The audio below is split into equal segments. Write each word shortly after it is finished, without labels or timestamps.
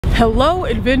Hello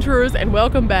adventurers and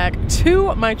welcome back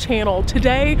to my channel.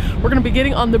 Today we're going to be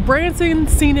getting on the Branson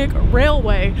Scenic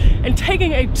Railway and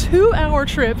taking a 2-hour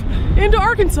trip into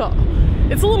Arkansas.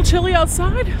 It's a little chilly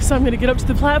outside, so I'm going to get up to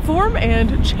the platform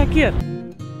and check in.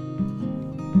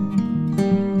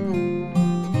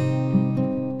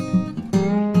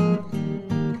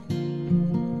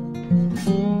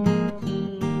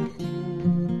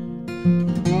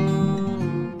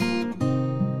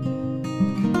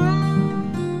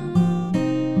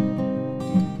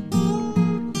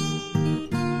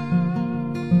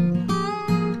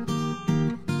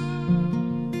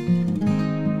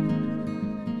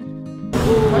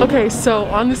 Okay, so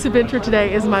on this adventure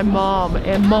today is my mom.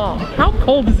 And Mom, how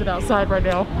cold is it outside right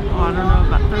now? Oh, I don't know,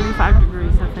 about 35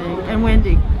 degrees I think, and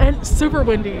windy. And super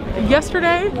windy.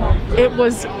 Yesterday it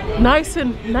was nice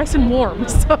and warm.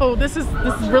 So this is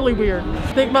really weird.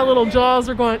 I think my little jaws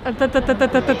are going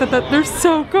they're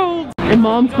so cold. And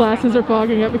Mom's glasses are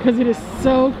fogging up because it is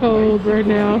so cold right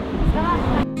now.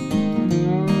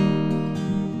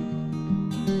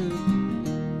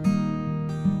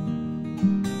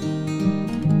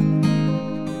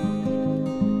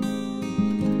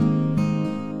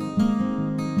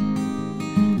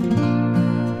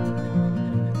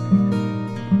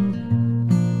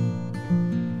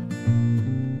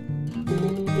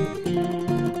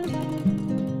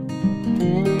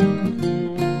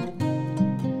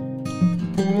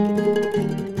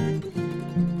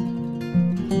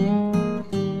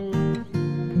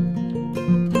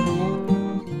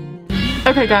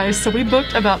 Okay guys, so we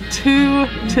booked about 2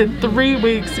 to 3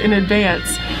 weeks in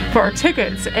advance for our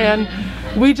tickets, and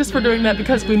we just were doing that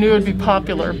because we knew it would be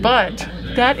popular, but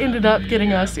that ended up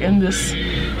getting us in this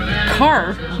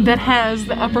car that has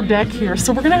the upper deck here.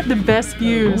 So we're gonna have the best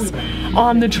views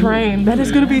on the train. That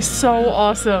is gonna be so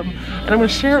awesome, and I'm gonna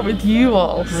share it with you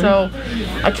all, so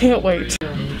I can't wait.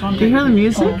 Do you hear the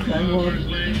music?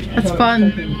 That's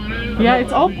fun. Yeah,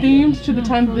 it's all themed to the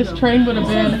time that this train would have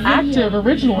been active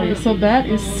originally, so that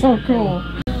is so cool.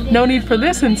 No need for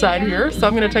this inside here, so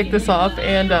I'm going to take this off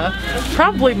and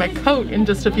probably my coat in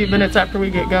just a few minutes after we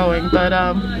get going. But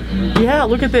yeah,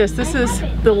 look at this. This is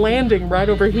the landing right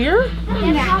over here.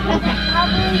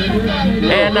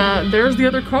 And there's the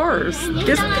other cars. Isn't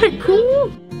that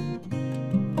cool?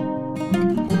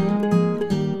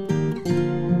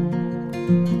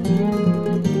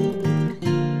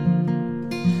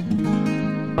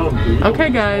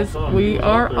 Okay guys, we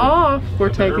are off. We're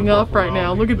taking off right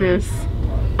now. Look at this.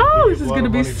 Oh, this is gonna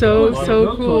be so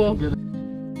cool.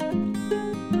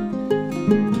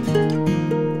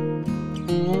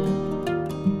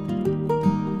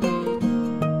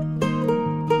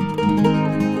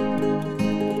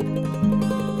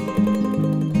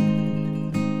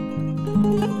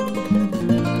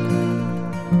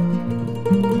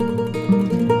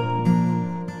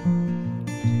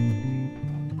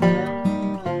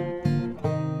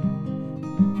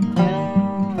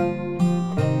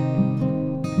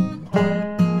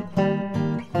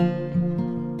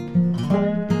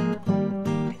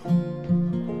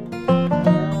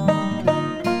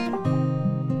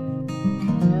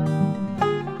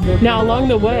 Now along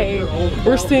the way,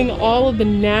 we're seeing all of the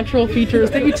natural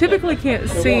features that you typically can't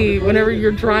see whenever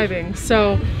you're driving.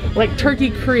 So like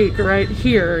Turkey Creek right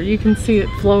here, you can see it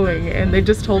flowing, and they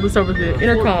just told us over the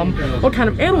intercom what kind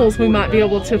of animals we might be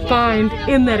able to find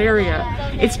in that area.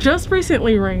 It's just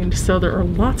recently rained, so there are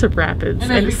lots of rapids,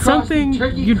 and it's something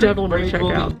you definitely want to check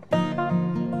out.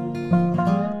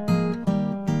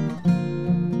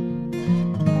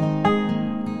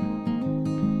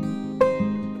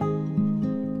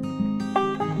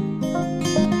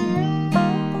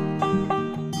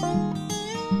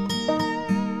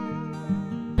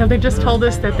 Now they just told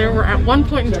us that there were at one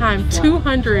point in time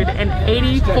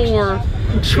 284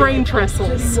 train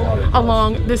trestles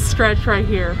along this stretch right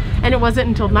here, and it wasn't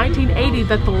until 1980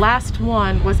 that the last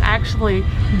one was actually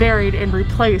buried and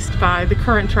replaced by the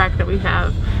current track that we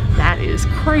have. That is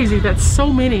crazy. That's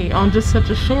so many on just such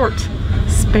a short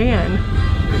span.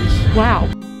 Wow.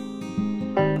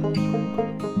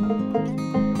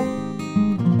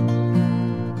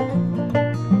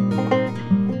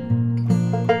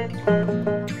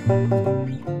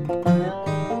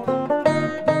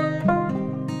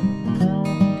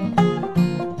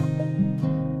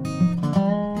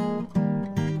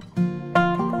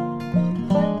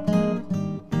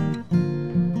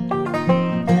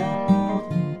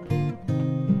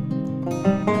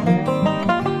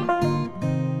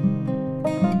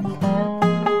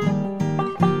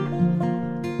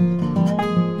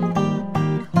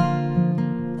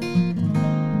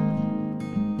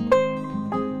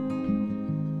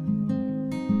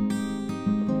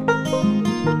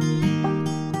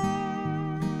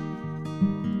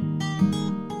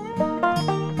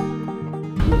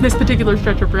 This particular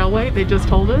stretch of railway, they just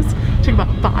told us, took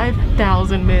about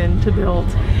 5,000 men to build,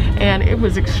 and it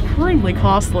was extremely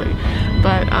costly.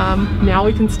 But now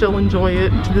we can still enjoy it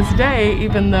to this day,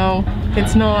 even though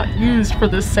it's not used for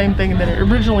the same thing that it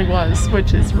originally was,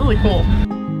 which is really cool.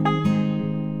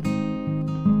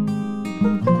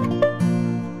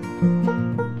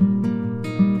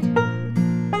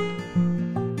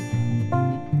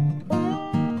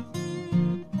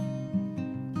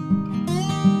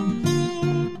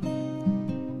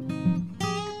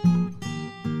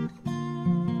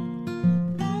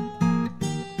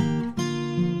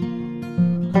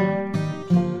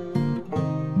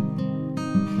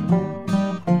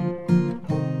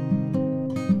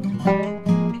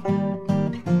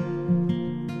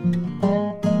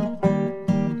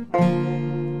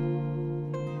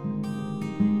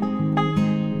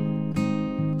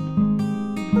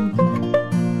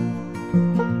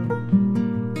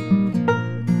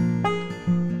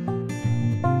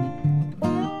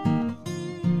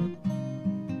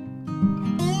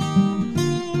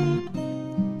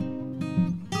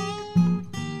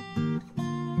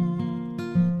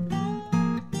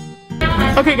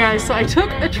 Okay guys, so I took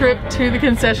a trip to the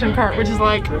concession cart, which is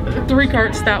like 3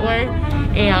 carts that way,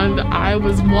 and I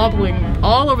was wobbling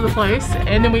all over the place,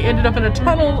 and then we ended up in a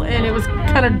tunnel, and it was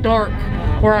kind of dark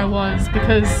where I was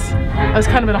because I was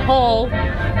kind of in a hole,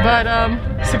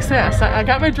 but success. I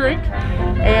got my drink,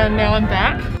 and now I'm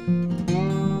back.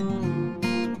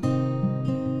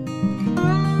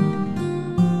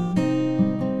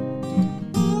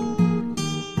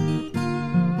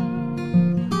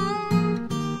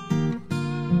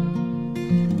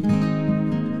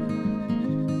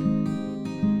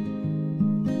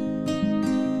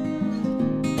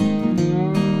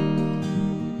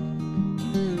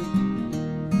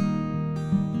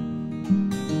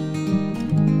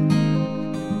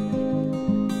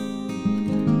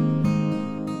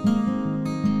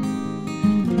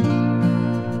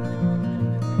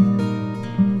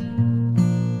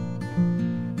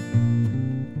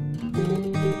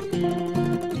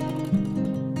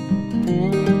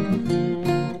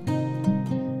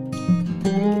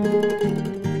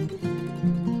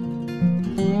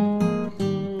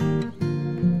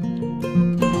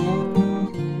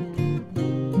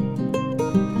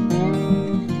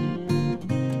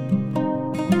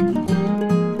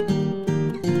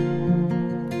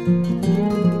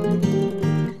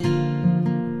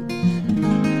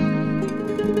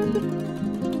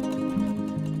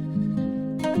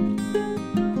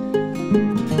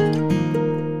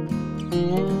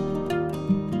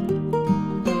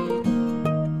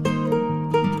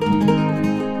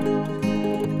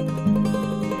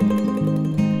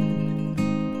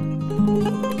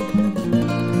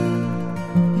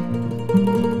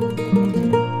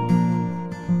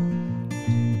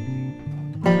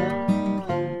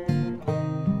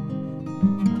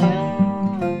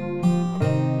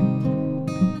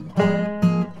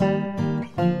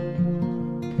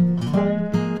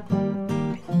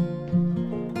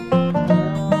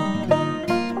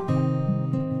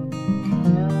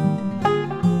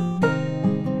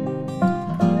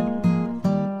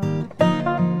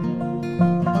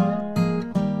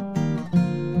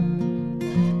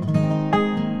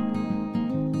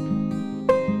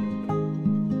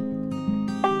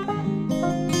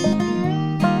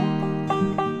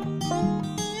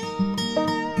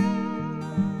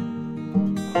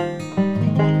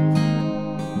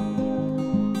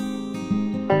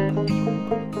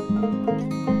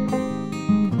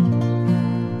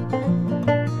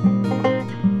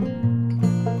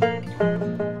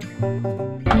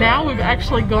 Now we've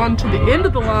actually gone to the end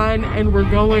of the line and we're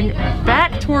going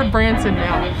back toward Branson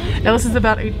now. Now this is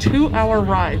about a 2-hour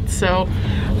ride, so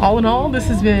all in all this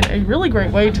has been a really great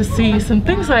way to see some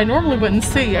things that I normally wouldn't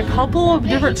see. A couple of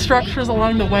different structures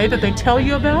along the way that they tell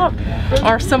you about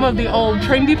are some of the old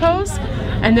train depots,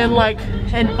 and then like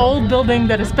an old building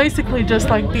that is basically just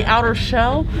like the outer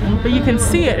shell, but you can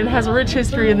see it. It has a rich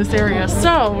history in this area,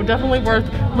 so definitely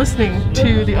worth listening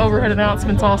to the overhead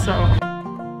announcements also.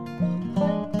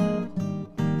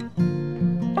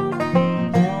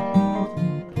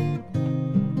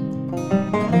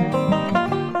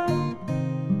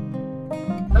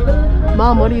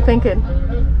 Mom, what are you thinking?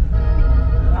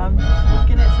 I'm just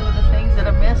looking at some of the things that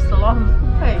I missed along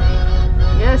the way.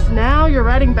 Yes, now you're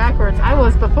riding backwards. I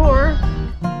was before.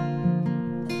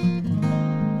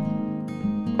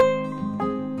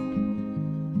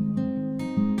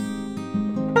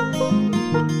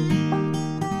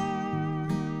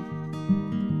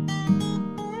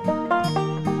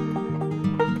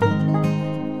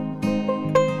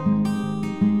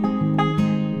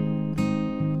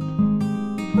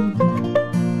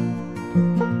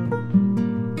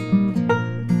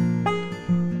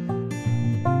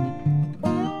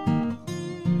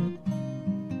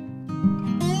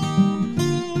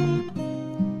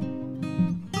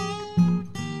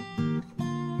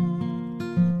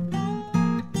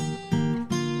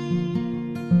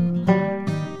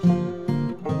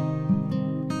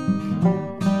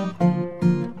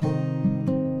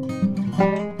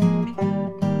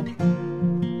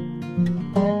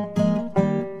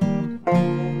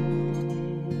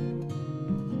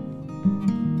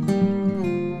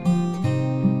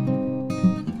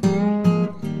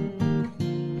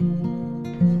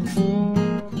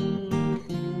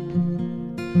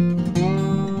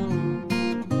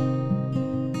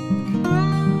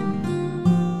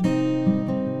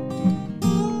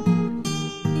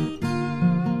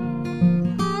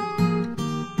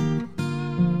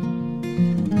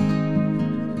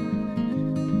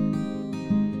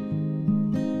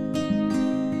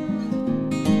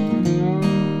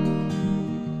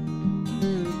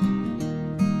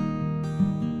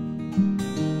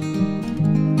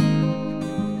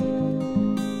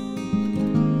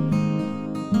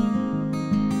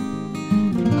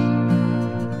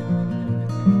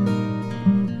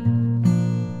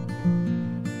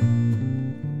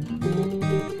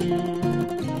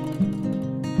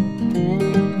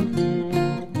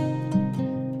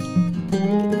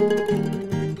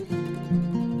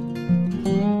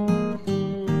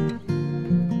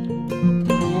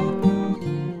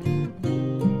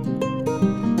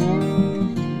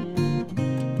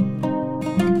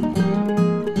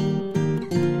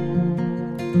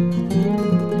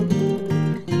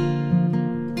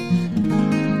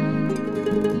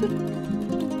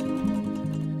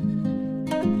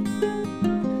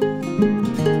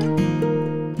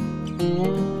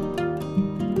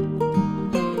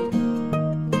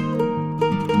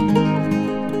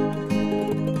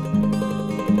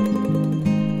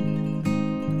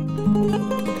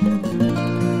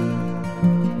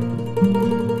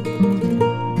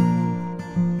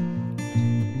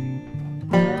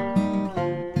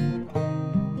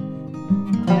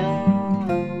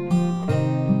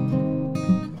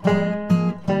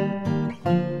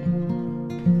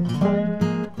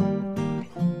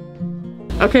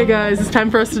 Okay guys, it's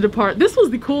time for us to depart. This was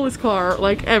the coolest car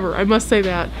like ever, I must say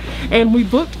that. And we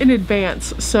booked in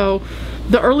advance, so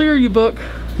the earlier you book,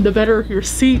 the better your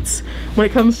seats when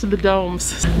it comes to the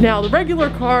domes. Now the regular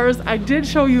cars, I did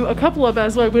show you a couple of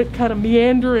as I went kind of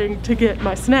meandering to get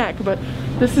my snack, but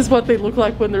this is what they look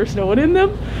like when there's no one in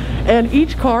them. And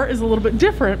each car is a little bit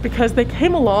different because they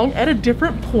came along at a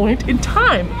different point in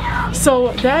time.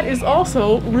 So that is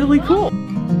also really cool.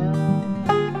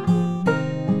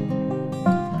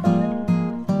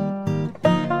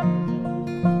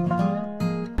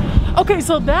 Okay,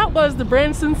 so that was the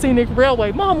Branson Scenic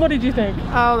Railway. Mom, what did you think?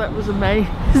 Oh, that was amazing.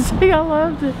 I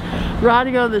loved it.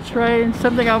 Riding on the train,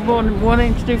 something I've been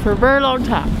wanting to do for a very long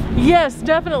time. Yes,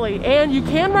 definitely. And you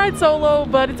can ride solo,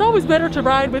 but it's always better to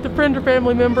ride with a friend or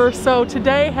family member. So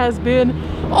today has been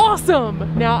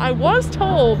awesome. Now, I was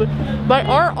told by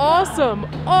our awesome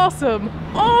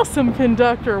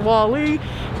conductor, Wally,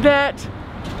 that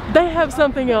they have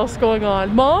something else going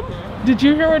on. Mom? Did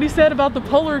you hear what he said about the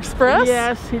Polar Express?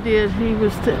 Yes, he did. He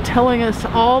was telling us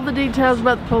all the details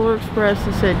about the Polar Express.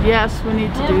 He said, yes, we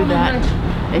need to do that.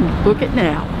 And book it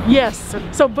now. Yes.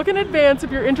 So book in advance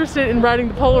if you're interested in riding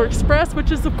the Polar Express,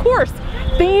 which is, of course,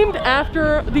 themed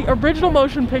after the original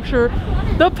motion picture,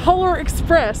 The Polar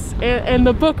Express, and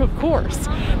the book, of course.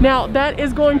 Now, that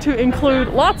is going to include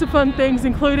lots of fun things,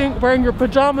 including wearing your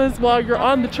pajamas while you're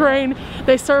on the train.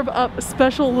 They serve up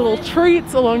special little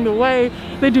treats along the way.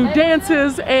 They do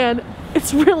dances, and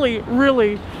it's really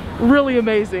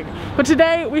amazing. But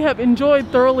today we have enjoyed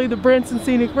thoroughly the Branson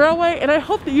Scenic Railway, and I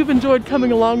hope that you've enjoyed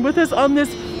coming along with us on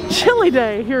this chilly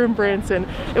day here in Branson.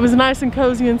 It was nice and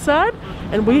cozy inside,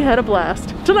 and we had a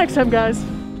blast. Till next time, guys.